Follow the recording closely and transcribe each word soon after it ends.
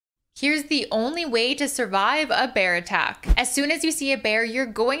Here's the only way to survive a bear attack. As soon as you see a bear, you're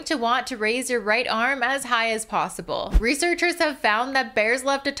going to want to raise your right arm as high as possible. Researchers have found that bears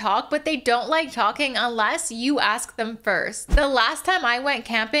love to talk, but they don't like talking unless you ask them first. The last time I went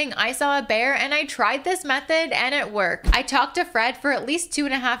camping, I saw a bear and I tried this method and it worked. I talked to Fred for at least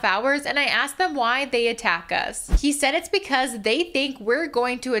 2.5 hours and I asked them why they attack us. He said it's because they think we're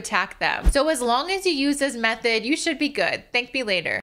going to attack them. So as long as you use this method, you should be good. Thank me later.